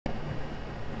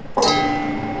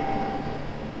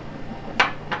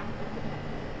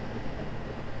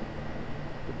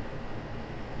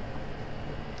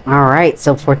All right,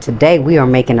 so for today we are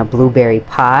making a blueberry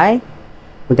pie.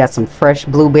 We got some fresh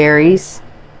blueberries,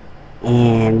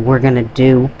 and we're gonna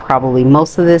do probably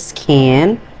most of this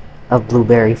can of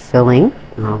blueberry filling.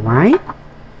 All right,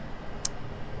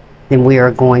 then we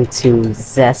are going to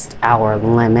zest our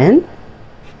lemon.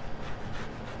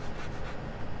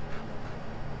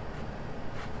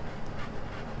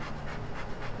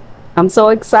 I'm so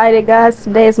excited, guys.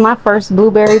 Today is my first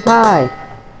blueberry pie.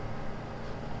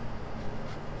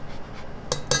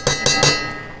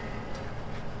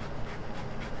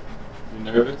 You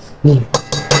nervous?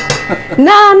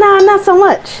 Nah, not so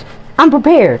much. I'm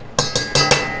prepared.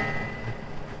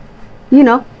 You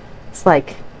know, it's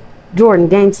like Jordan,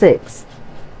 game 6.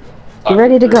 You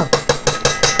ready to go?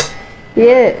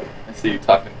 Yeah. I see you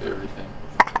talking through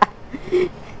everything.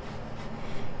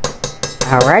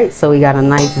 All right, so we got a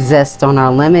nice zest on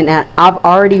our lemon. And I've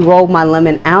already rolled my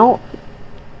lemon out,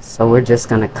 so we're just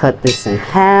gonna cut this in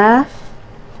half.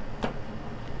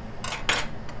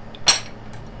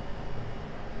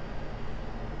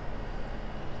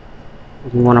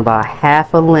 You want about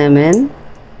half a lemon.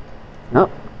 Oh,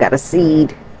 got a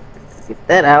seed. Get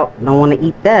that out. Don't want to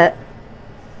eat that.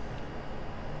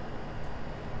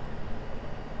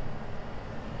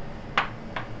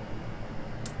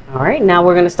 All right, now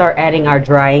we're going to start adding our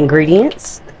dry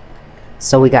ingredients.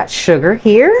 So we got sugar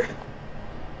here.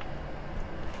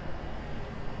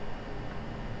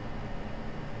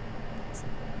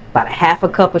 About a half a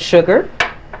cup of sugar.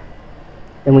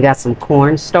 Then we got some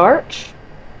cornstarch.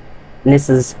 And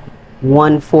this is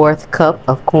 1/4 cup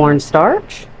of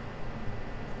cornstarch.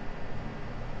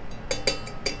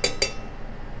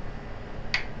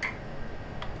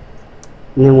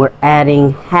 And then we're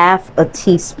adding half a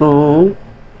teaspoon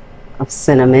of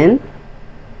cinnamon.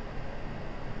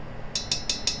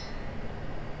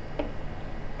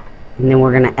 And then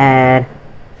we're going to add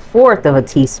 1/4 of a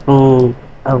teaspoon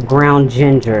of ground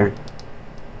ginger.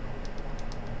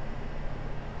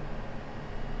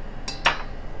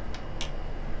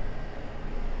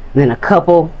 Then a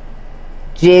couple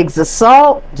jigs of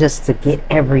salt just to get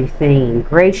everything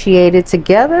ingratiated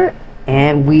together.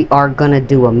 And we are going to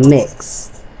do a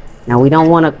mix. Now we don't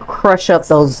want to crush up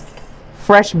those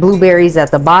fresh blueberries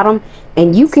at the bottom.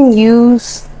 And you can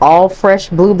use all fresh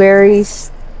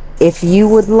blueberries if you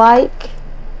would like.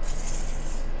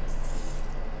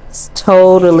 It's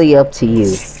totally up to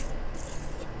you.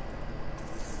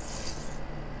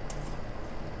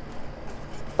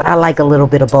 But I like a little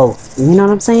bit of both. You know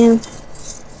what I'm saying?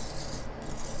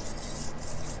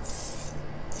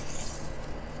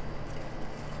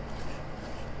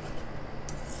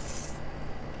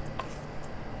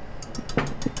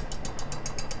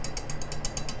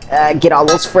 Get all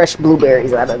those fresh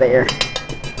blueberries out of there.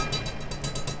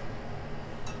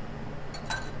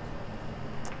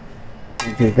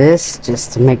 Do this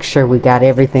just to make sure we got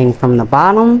everything from the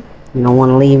bottom. You don't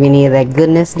want to leave any of that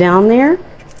goodness down there.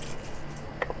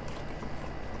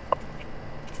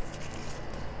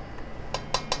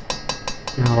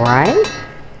 All right.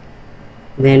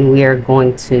 Then we are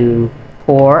going to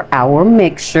pour our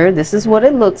mixture. This is what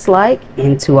it looks like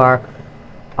into our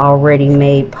already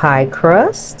made pie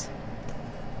crust.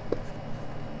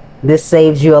 This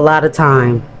saves you a lot of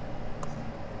time.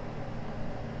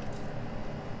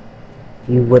 If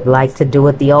you would like to do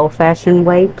it the old-fashioned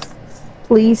way,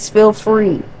 please feel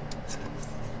free.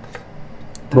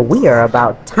 But we are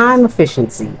about time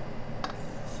efficiency.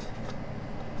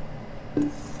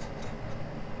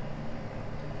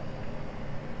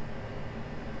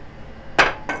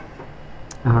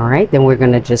 All right, then we're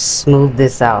going to just smooth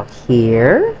this out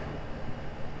here.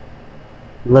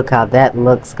 Look how that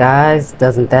looks, guys.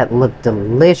 Doesn't that look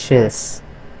delicious?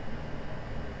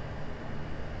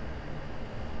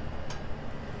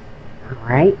 All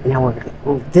right, now we're going to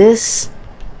move this.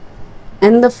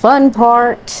 And the fun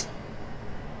part,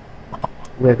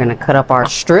 we're going to cut up our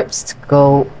strips to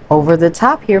go over the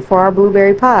top here for our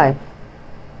blueberry pie.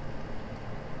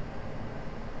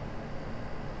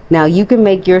 Now you can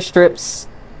make your strips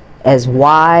as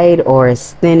wide or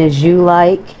as thin as you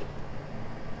like.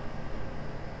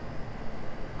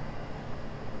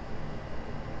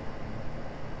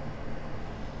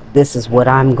 This is what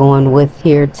I'm going with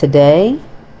here today.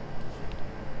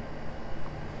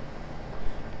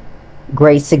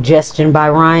 Great suggestion by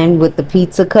Ryan with the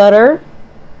pizza cutter.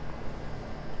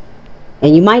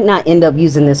 And you might not end up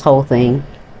using this whole thing.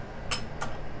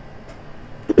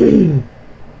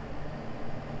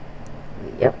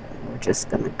 Yep, we're just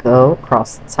gonna go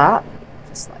across the top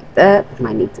just like that.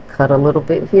 Might need to cut a little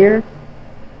bit here.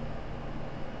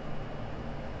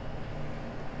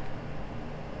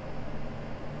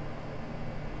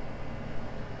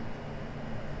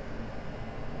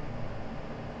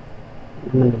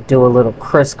 do a little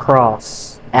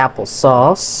crisscross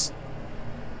applesauce.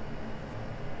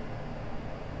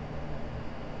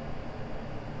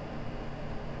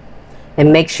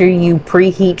 And make sure you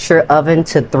preheat your oven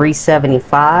to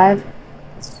 375.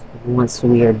 Once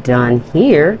we are done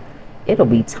here, it'll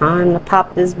be time to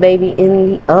pop this baby in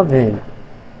the oven.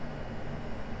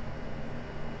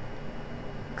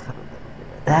 Cut a little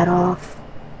bit of that off.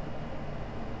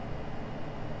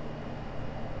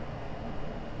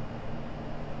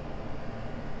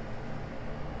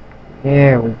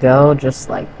 There we go, just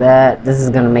like that. This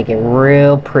is gonna make it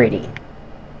real pretty.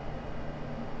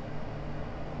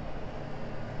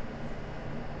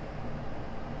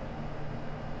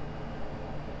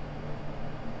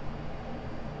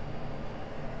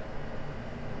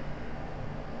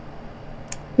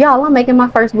 Y'all, I'm making my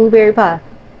first blueberry pie.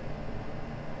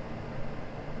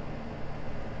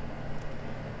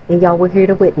 And y'all were here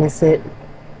to witness it.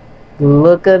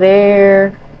 Look at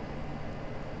there.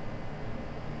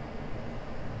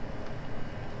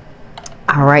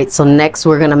 All right, so next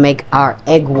we're gonna make our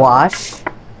egg wash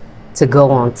to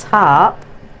go on top.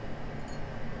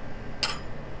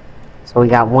 So we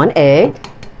got 1 egg.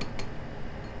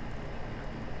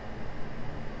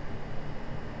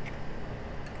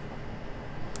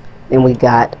 Then we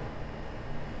got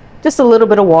just a little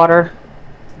bit of water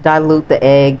to dilute the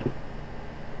egg.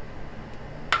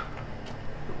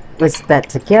 Mix that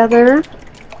together,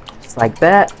 just like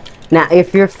that. Now,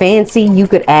 if you're fancy, you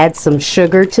could add some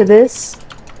sugar to this,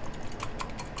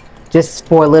 just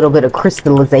for a little bit of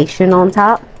crystallization on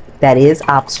top. That is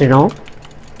optional.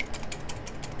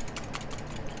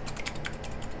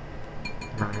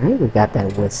 All right, we got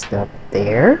that whisked up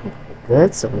there.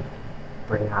 Good, so we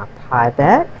bring our pie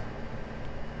back.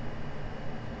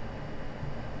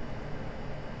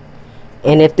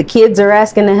 And if the kids are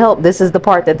asking to help, this is the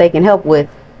part that they can help with.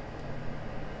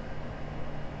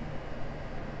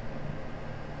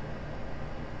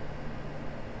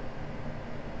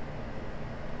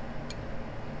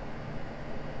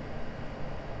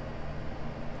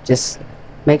 Just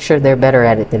make sure they're better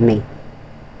at it than me.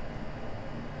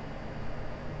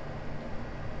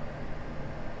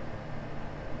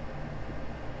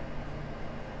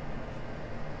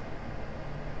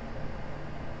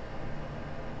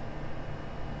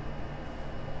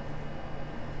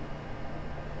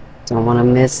 Don't want to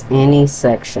miss any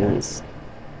sections.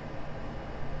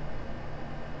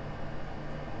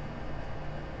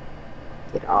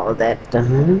 Get all of that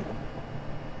done.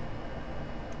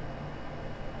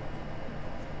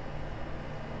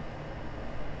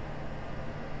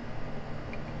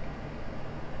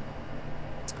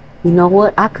 You know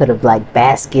what? I could have like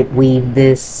basket weaved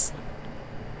this.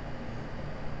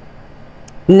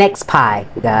 Next pie,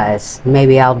 guys.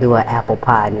 Maybe I'll do an apple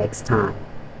pie next time.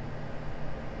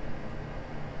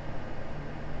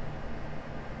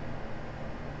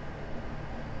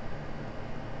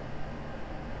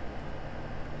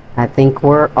 I think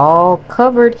we're all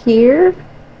covered here.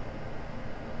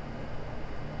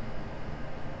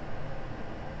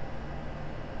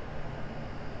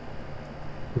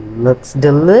 Looks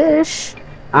delish.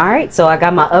 All right, so I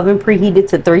got my oven preheated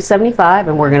to 375,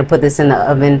 and we're gonna put this in the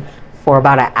oven for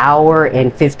about 1 hour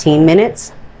and 15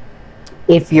 minutes.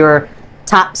 If your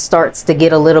top starts to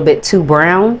get a little bit too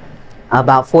brown,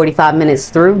 about 45 minutes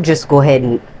through, just go ahead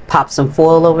and pop some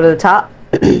foil over the top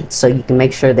so you can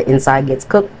make sure the inside gets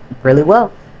cooked really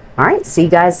well. All right, see you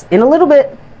guys in a little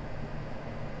bit.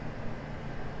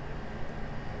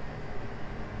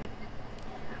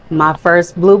 My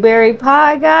first blueberry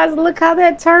pie, guys. Look how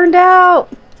that turned out.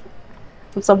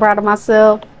 I'm so proud of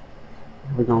myself.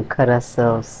 We're gonna cut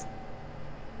ourselves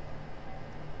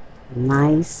a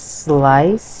nice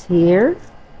slice here.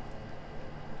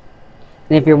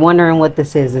 And if you're wondering what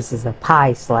this is a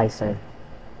pie slicer.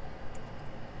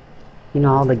 You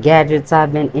know, all the gadgets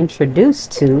I've been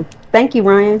introduced to. Thank you,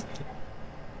 Ryan.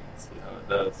 See how it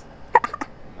does.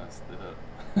 Messed it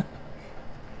up.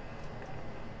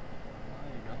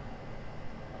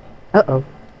 Uh-oh.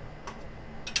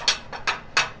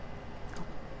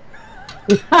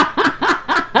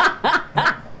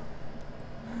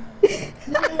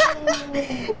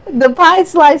 The pie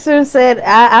slicer said,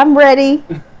 I'm ready.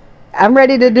 I'm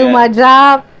ready to do my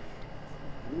job.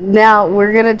 Now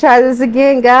we're gonna try this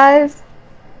again, guys.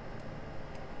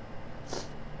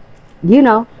 You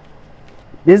know,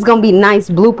 this is gonna be nice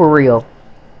blooper reel.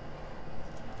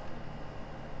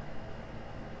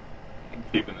 I'm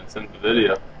keeping this in the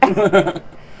video.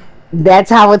 That's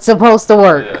how it's supposed to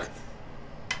work. Yes.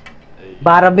 Hey.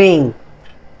 Bada bing.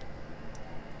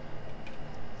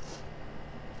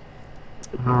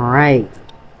 All right.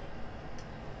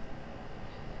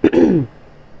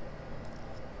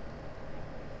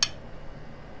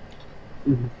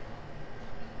 Mhm.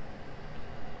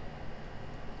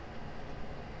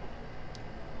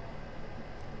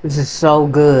 This is so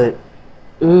good.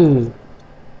 Mmm.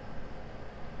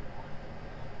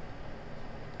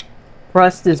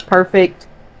 Crust is perfect.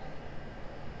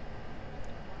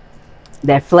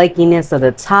 That flakiness of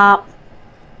the top.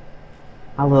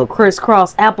 A little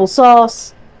crisscross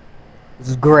applesauce.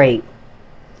 It's great.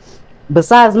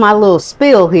 Besides my little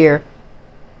spill here,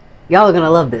 y'all are gonna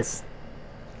love this.